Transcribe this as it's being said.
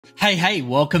Hey,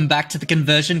 welcome back to the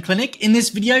Conversion Clinic. In this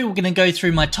video, we're going to go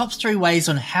through my top 3 ways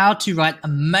on how to write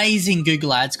amazing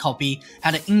Google Ads copy,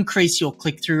 how to increase your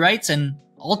click-through rates, and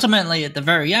ultimately at the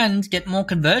very end, get more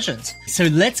conversions. So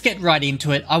let's get right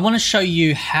into it. I want to show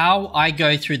you how I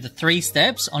go through the 3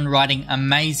 steps on writing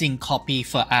amazing copy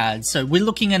for ads. So we're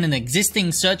looking at an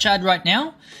existing search ad right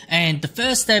now, and the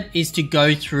first step is to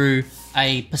go through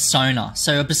a persona.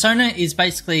 So a persona is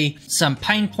basically some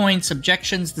pain points,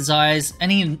 objections, desires,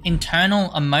 any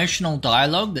internal emotional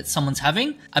dialogue that someone's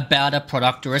having about a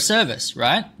product or a service,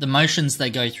 right? The motions they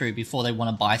go through before they want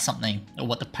to buy something or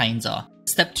what the pains are.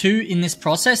 Step 2 in this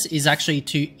process is actually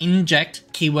to inject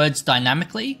keywords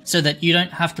dynamically so that you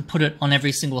don't have to put it on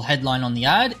every single headline on the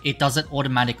ad. It does it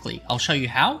automatically. I'll show you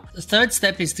how. The third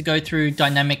step is to go through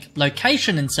dynamic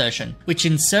location insertion, which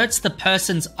inserts the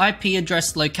person's IP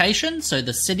address location, so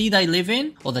the city they live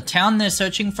in or the town they're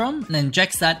searching from, and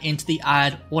injects that into the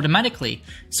ad automatically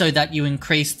so that you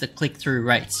increase the click-through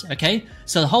rates, okay?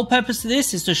 So the whole purpose of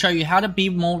this is to show you how to be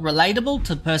more relatable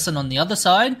to the person on the other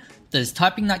side that is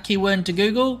typing that keyword into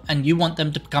Google and you want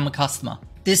them to become a customer.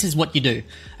 This is what you do.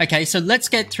 Okay, so let's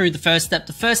get through the first step.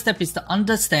 The first step is to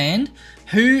understand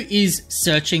who is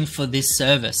searching for this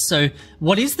service. So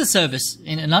what is the service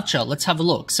in a nutshell? Let's have a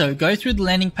look. So go through the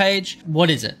landing page. What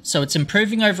is it? So it's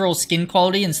improving overall skin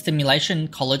quality and stimulation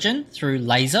collagen through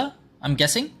laser, I'm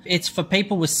guessing. It's for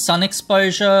people with sun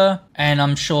exposure, and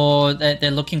I'm sure that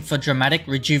they're looking for dramatic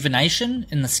rejuvenation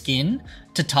in the skin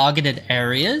to targeted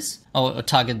areas or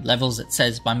targeted levels, it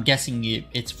says, but I'm guessing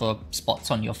it's for spots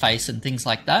on your face and things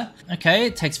like that. Okay,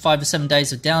 it takes 5 to 7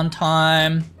 days of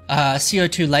downtime.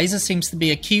 CO2 laser seems to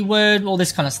be a keyword, all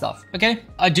this kind of stuff. Okay,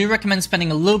 I do recommend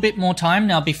spending a little bit more time.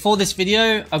 Now, before this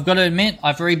video, I've got to admit,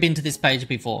 I've already been to this page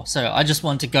before. So I just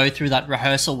want to go through that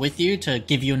rehearsal with you to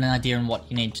give you an idea on what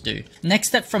you need to do. Next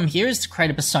step from here is to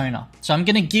create a persona. So I'm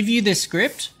going to give you this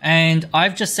script, and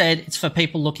I've just said it's for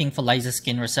people looking for laser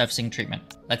skin resurfacing treatment.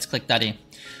 Let's click that in.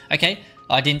 Okay,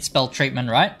 I didn't spell treatment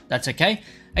right. That's okay.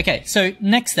 Okay, so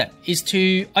next step is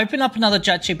to open up another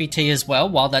ChatGPT as well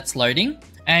while that's loading.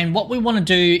 And what we want to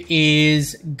do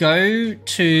is go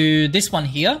to this one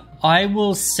here. I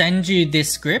will send you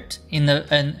this script in the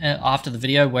after the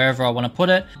video, wherever I want to put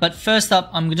it. But first up,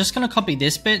 I'm just going to copy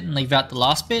this bit and leave out the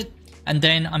last bit. And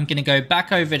then I'm going to go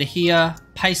back over to here,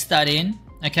 paste that in.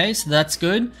 Okay, so that's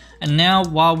good. And now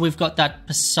while we've got that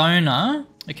persona,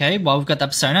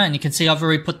 and you can see I've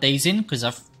already put these in because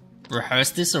I've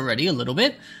rehearsed this already a little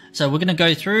bit. So we're going to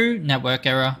go through network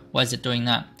error. Why is it doing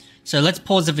that? So let's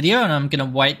pause the video and I'm going to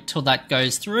wait till that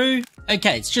goes through.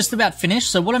 Okay, it's just about finished.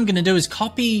 So what I'm going to do is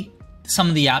copy some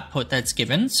of the output that's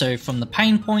given. So from the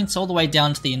pain points all the way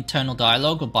down to the internal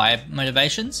dialogue or buyer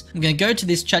motivations. I'm going to go to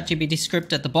this ChatGPT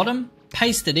script at the bottom,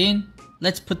 paste it in.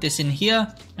 Let's put this in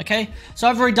here. Okay, so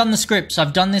I've already done the scripts.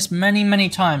 I've done this many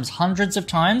times, hundreds of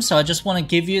times. So I just want to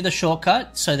give you the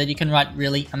shortcut so that you can write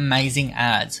really amazing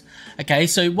ads. Okay,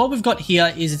 so what we've got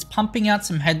here is it's pumping out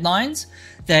some headlines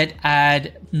that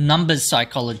add numbers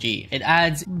psychology. It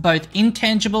adds both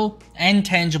intangible and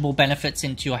tangible benefits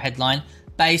into your headline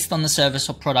based on the service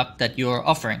or product that you're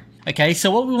offering. Okay,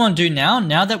 so what we want to do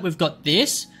now that we've got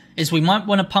this, is we might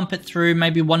want to pump it through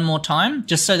maybe one more time,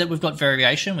 just so that we've got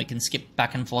variation. We can skip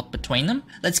back and forth between them.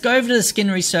 Let's go over to the skin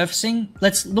resurfacing.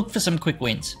 Let's look for some quick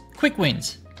wins. Quick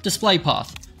wins, display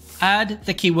path. Add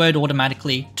the keyword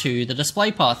automatically to the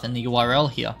display path in the URL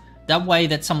here. That way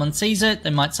that someone sees it,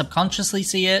 they might subconsciously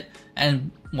see it and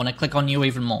want to click on you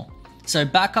even more. So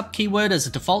backup keyword as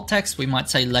a default text, we might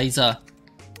say laser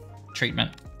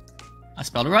treatment. I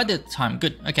spelled it right at the time,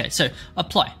 good. Okay, so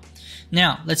apply.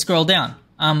 Now let's scroll down.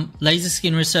 Laser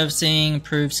skin resurfacing,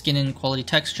 improved skin and quality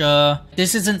texture.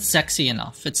 This isn't sexy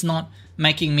enough. It's not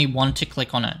making me want to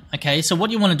click on it. Okay, so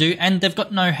what you want to do, and they've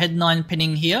got no headline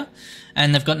pinning here,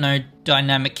 and they've got no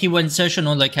dynamic keyword insertion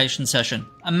or location insertion.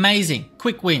 Amazing,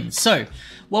 quick wins. So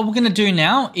what we're going to do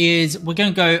now is we're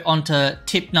going to go on to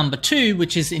tip number 2,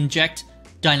 which is inject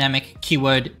dynamic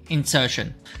keyword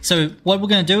insertion. So what we're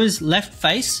going to do is left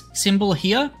face symbol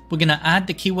here. We're going to add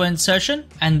the keyword insertion,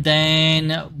 and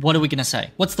then what are we going to say?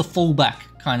 What's the fallback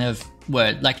kind of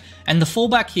word? And the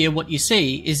fallback here, what you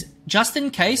see is just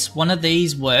in case one of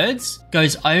these words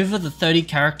goes over the 30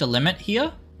 character limit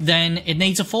here, then it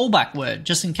needs a fallback word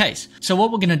just in case. So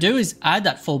what we're going to do is add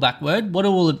that fallback word. What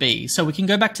will it be? So we can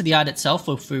go back to the ad itself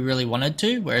if we really wanted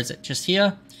to. Where is it? Just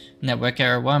here. Network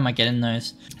error. Why am I getting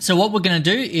those? So what we're going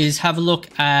to do is have a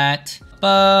look at,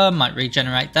 might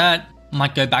regenerate that.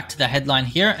 Might go back to the headline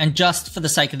here, and just for the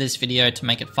sake of this video to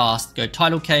make it fast, go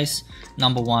title case,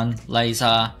 number 1,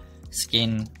 laser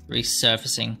skin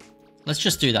resurfacing. Let's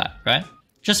just do that, right?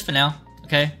 Just for now,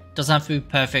 okay? Doesn't have to be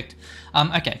perfect.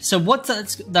 Okay, so what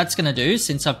that's going to do,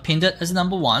 since I've pinned it as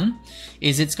number 1,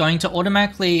 is it's going to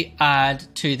automatically add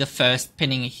to the first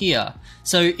pinning here.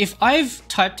 So if I've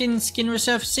typed in skin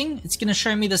resurfacing, it's going to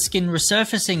show me the skin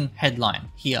resurfacing headline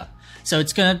here. So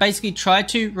it's going to basically try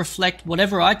to reflect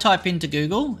whatever I type into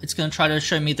Google. It's going to try to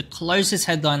show me the closest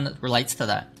headline that relates to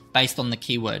that based on the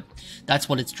keyword. That's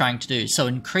what it's trying to do. So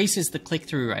it increases the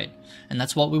click-through rate. And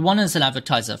that's what we want as an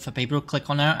advertiser, for people to click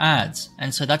on our ads.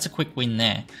 And so that's a quick win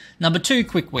there. Number 2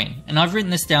 quick win. And I've written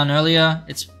this down earlier.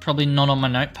 It's probably not on my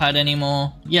notepad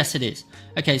anymore. Yes, it is.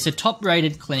 Okay, so top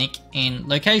rated clinic in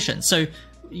location. So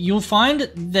you'll find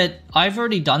that I've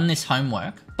already done this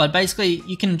homework, but basically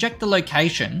you can inject the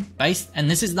location based, and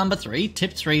this is number 3,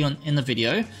 tip 3 in the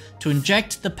video, to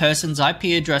inject the person's IP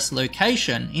address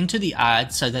location into the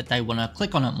ad so that they want to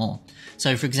click on it more.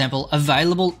 So for example,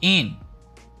 available in,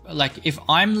 like if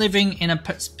I'm living in a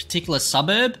particular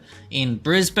suburb in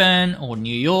Brisbane or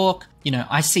New York, you know,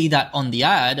 I see that on the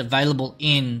ad, available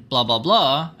in blah, blah,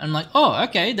 blah. And I'm like, oh,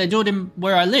 okay, they do it in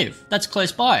where I live. That's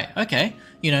close by. Okay.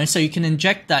 You know, so you can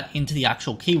inject that into the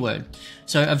actual keyword.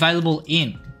 So available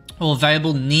in, or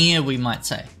available near, we might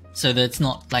say, so that it's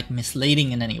not like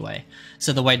misleading in any way.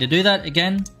 So the way to do that,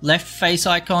 again, left face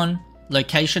icon,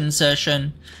 location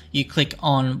insertion, you click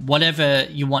on whatever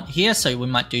you want here. So we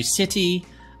might do city.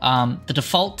 The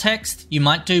default text, you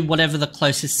might do whatever the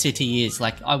closest city is,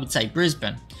 like I would say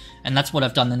Brisbane. And that's what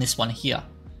I've done in this one here,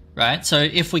 right? So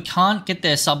if we can't get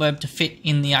their suburb to fit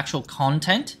in the actual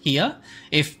content here,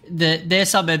 if their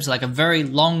suburb's like a very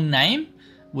long name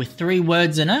with 3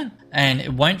 words in it, and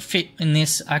it won't fit in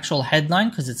this actual headline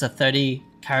because it's a 30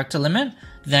 character limit,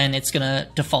 then it's gonna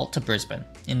default to Brisbane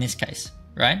in this case,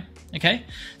 right? Okay,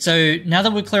 so now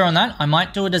that we're clear on that, I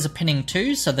might do it as a pinning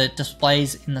 2 so that it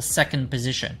displays in the 2nd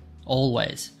position,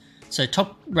 always. So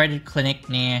top rated clinic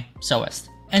near SOAS.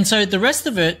 And so the rest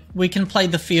of it, we can play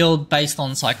the field based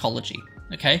on psychology,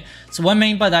 okay? So what I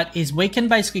mean by that is we can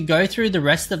basically go through the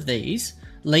rest of these,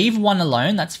 leave one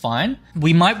alone, that's fine.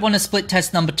 We might want to split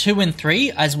test number 2 and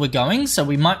 3 as we're going. So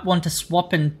we might want to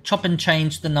swap and chop and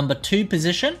change the number 2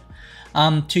 position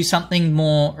to something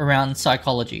more around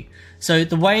psychology. So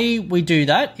the way we do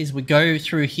that is we go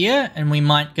through here and we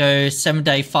might go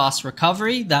 7-day fast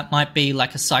recovery. That might be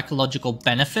like a psychological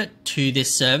benefit to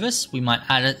this service. We might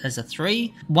add it as a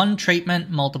 3. 1 treatment,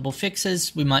 multiple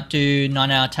fixes. We might do 9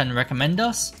 out of 10 recommend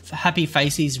us. Happy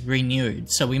faces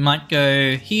renewed. So we might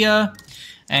go here,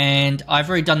 and I've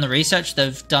already done the research.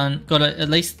 They've got at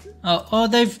least,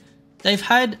 they've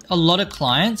had a lot of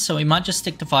clients. So we might just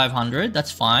stick to 500.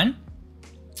 That's fine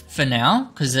for now,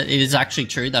 because it is actually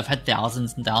true. They've had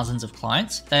thousands and thousands of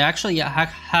clients. They actually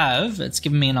have, it's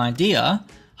given me an idea,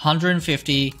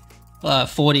 150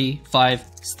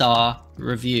 45-star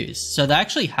reviews. So they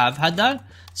actually have had that.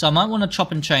 So I might want to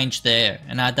chop and change there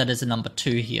and add that as a number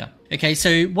 2 here. Okay,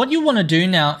 so what you want to do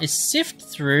now is sift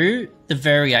through the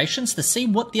variations to see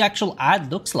what the actual ad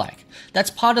looks like.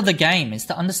 That's part of the game, is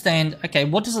to understand, okay,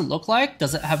 what does it look like?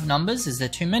 Does it have numbers? Is there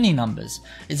too many numbers?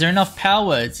 Is there enough power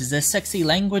words? Is there sexy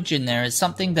language in there? Is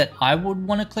something that I would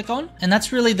want to click on? And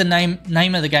that's really the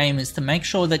name of the game, is to make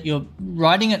sure that you're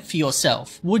writing it for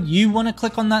yourself. Would you want to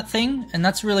click on that thing? And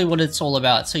that's really what it's all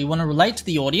about. So you want to relate to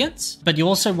the audience, but you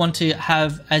also want to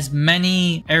have as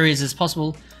many areas as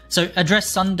possible. So address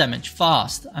sun damage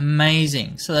fast,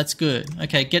 amazing. So that's good.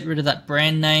 Okay, get rid of that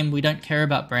brand name. We don't care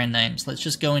about brand names. Let's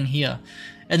just go in here.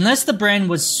 Unless the brand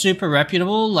was super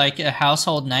reputable, like a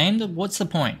household name, what's the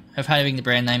point of having the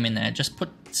brand name in there? Just put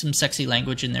some sexy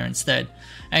language in there instead.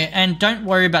 And don't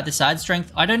worry about this ad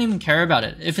strength. I don't even care about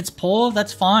it. If it's poor,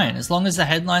 that's fine. As long as the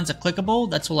headlines are clickable,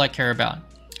 that's all I care about.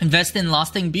 Invest in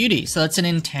lasting beauty. So that's an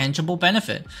intangible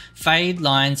benefit. Fade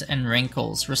lines and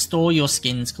wrinkles. Restore your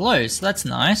skin's glow. So that's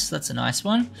nice. That's a nice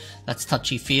one. That's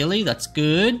touchy-feely. That's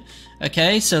good.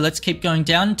 Okay, so let's keep going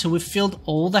down until we've filled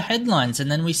all the headlines,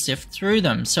 and then we sift through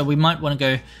them. So we might want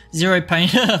to go 0 pain,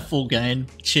 full gain,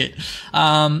 shit.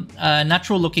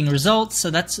 Natural looking results.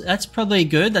 So that's probably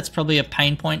good. That's probably a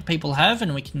pain point people have,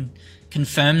 and we can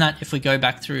confirm that if we go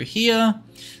back through here.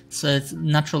 So it's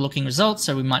natural looking results.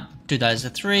 So we might do that as a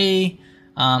 3.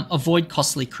 Avoid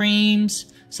costly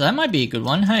creams. So that might be a good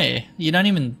one. Hey, you don't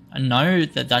even know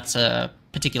that that's a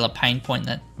particular pain point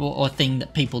that or thing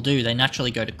that people do. They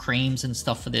naturally go to creams and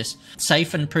stuff for this.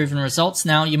 Safe and proven results.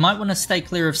 Now you might want to stay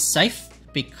clear of safe,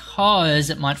 because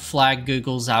it might flag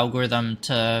Google's algorithm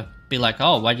to be like,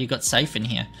 oh, why do you got safe in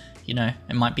here? You know,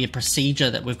 it might be a procedure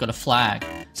that we've got to flag.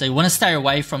 So you want to stay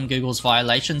away from Google's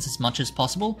violations as much as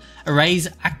possible. Erase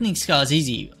acne scars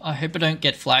easy. I hope I don't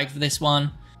get flagged for this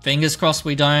one. Fingers crossed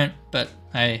we don't, but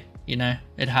hey, you know,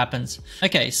 it happens.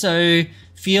 Okay, so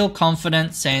feel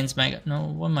confident, sans make, no,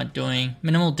 what am I doing?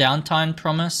 Minimal downtime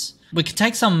promise. We could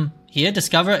take some here,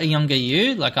 discover a younger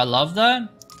you, like I love that.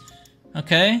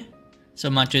 Okay, so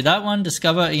I might do that one,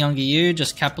 discover a younger you,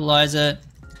 just capitalize it.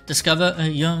 Discover a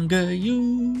younger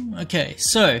you. Okay,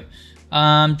 so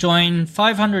join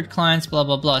 500 clients, blah,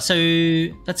 blah, blah. So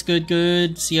that's good.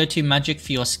 CO2 magic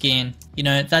for your skin. You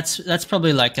know, that's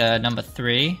probably like a number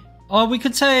 3. Or we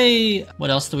could say, what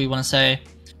else do we want to say?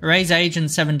 Raise age in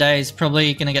 7 days.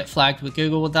 Probably going to get flagged with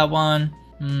Google with that one.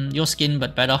 Your skin,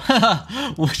 but better.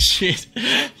 Oh, shit.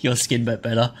 Your skin, but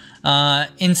better.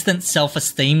 Instant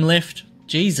self-esteem lift.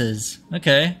 Jesus.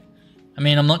 Okay. I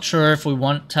mean, I'm not sure if we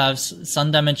want to have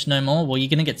sun damage no more. Well, you're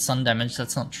going to get sun damage.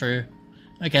 That's not true.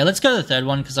 Okay, let's go to the third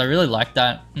one because I really like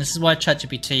that. And this is why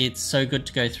ChatGPT, it's so good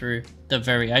to go through the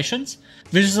variations.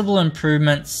 Visible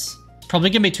improvements, probably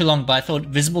going to be too long, but I thought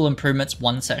visible improvements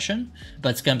 1 session, but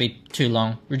it's going to be too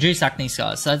long. Reduce acne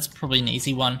scars, so that's probably an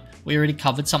easy one. We already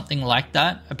covered something like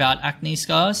that about acne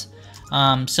scars.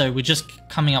 So we're just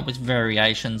coming up with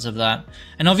variations of that.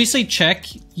 And obviously check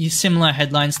your similar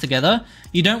headlines together.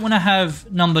 You don't want to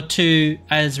have number 2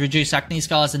 as reduce acne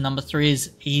scars and number 3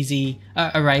 is easy,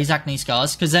 erase acne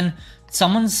scars, because then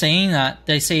someone's seeing that,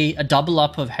 they see a double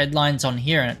up of headlines on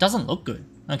here and it doesn't look good.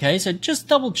 Okay, so just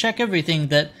double check everything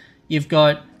that you've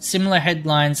got similar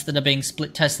headlines that are being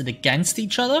split tested against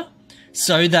each other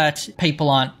so that people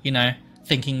aren't, you know,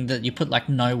 thinking that you put like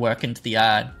no work into the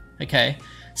ad. Okay.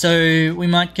 So we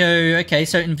might go, okay,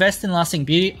 so invest in lasting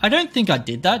beauty. I don't think I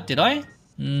did that, did I?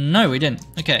 No, we didn't.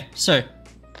 Okay, so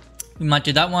we might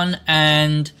do that one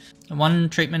and 1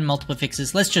 treatment, multiple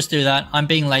fixes. Let's just do that. I'm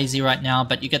being lazy right now,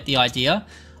 but you get the idea.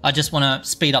 I just want to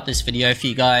speed up this video for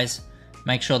you guys.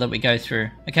 Make sure that we go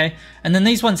through, okay? And then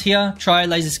these ones here, try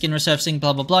laser skin resurfacing,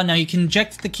 blah, blah, blah. Now you can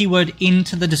inject the keyword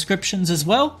into the descriptions as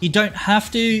well. You don't have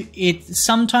to, it's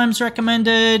sometimes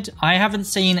recommended. I haven't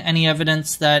seen any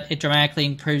evidence that it dramatically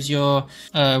improves your,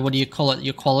 what do you call it?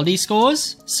 Your quality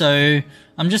scores. So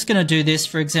I'm just gonna do this,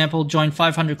 for example, join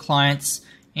 500 clients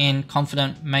in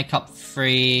confident makeup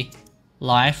free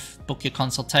life, book your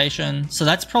consultation. So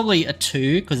that's probably a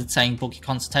 2 because it's saying book your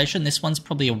consultation. This one's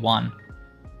probably a 1.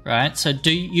 Right, so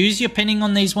do use your pinning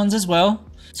on these ones as well,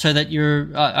 so that you're,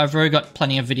 I've already got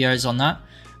plenty of videos on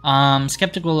that.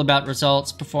 Skeptical about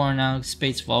results, before analysis,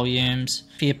 speeds, volumes,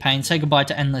 fear pain, say goodbye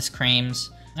to endless creams.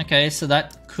 Okay, so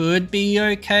that could be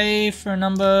okay for a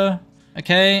number.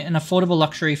 Okay, an affordable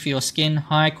luxury for your skin,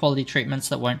 high quality treatments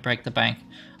that won't break the bank.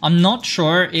 I'm not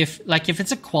sure if, like, if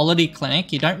it's a quality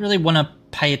clinic, you don't really want to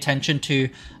pay attention to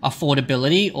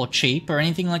affordability or cheap or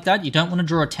anything like that. You don't want to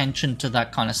draw attention to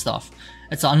that kind of stuff.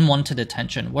 It's unwanted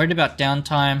attention. Worried about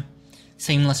downtime,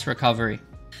 seamless recovery.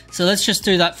 So let's just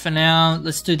do that for now.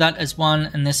 Let's do that as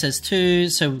 1 and this as 2.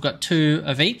 So we've got 2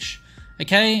 of each.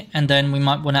 Okay, and then we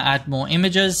might want to add more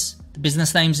images. The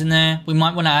business names in there. We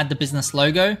might want to add the business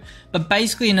logo. But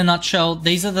basically, in a nutshell,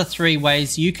 these are the 3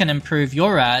 ways you can improve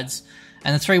your ads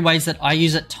and the 3 ways that I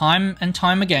use it time and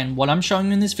time again, what I'm showing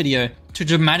you in this video, to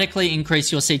dramatically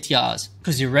increase your CTRs.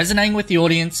 Because you're resonating with the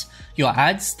audience, your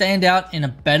ads stand out in a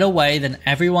better way than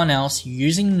everyone else,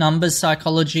 using numbers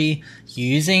psychology,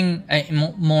 using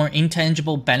more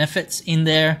intangible benefits in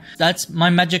there. That's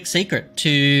my magic secret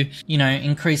to, you know,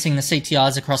 increasing the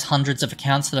CTRs across hundreds of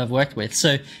accounts that I've worked with.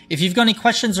 So if you've got any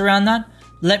questions around that,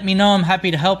 let me know. I'm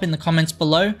happy to help in the comments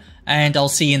below, and I'll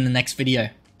see you in the next video.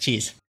 Cheers.